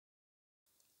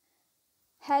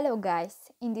Hello guys,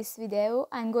 in this video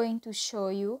I'm going to show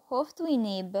you how to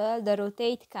enable the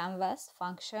rotate canvas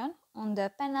function on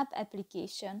the Penup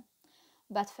application.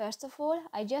 But first of all,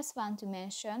 I just want to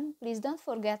mention, please don't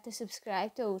forget to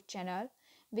subscribe to our channel,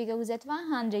 because at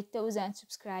 100,000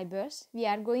 subscribers we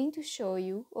are going to show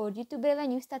you our YouTube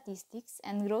revenue statistics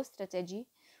and growth strategy,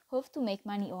 how to make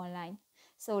money online.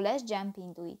 So let's jump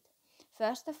into it.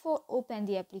 First of all, open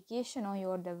the application on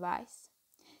your device.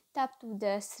 Tap to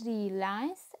the three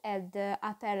lines at the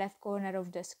upper left corner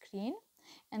of the screen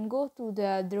and go to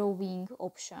the drawing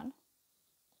option.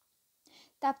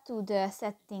 Tap to the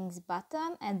settings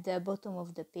button at the bottom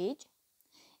of the page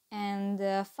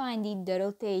and find it the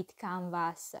rotate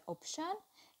canvas option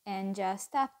and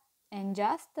just tap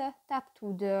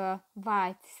to the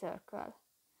white circle,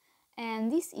 and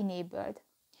this enabled.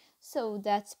 So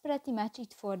that's pretty much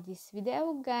it for this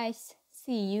video, guys.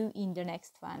 See you in the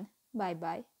next one. Bye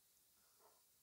bye.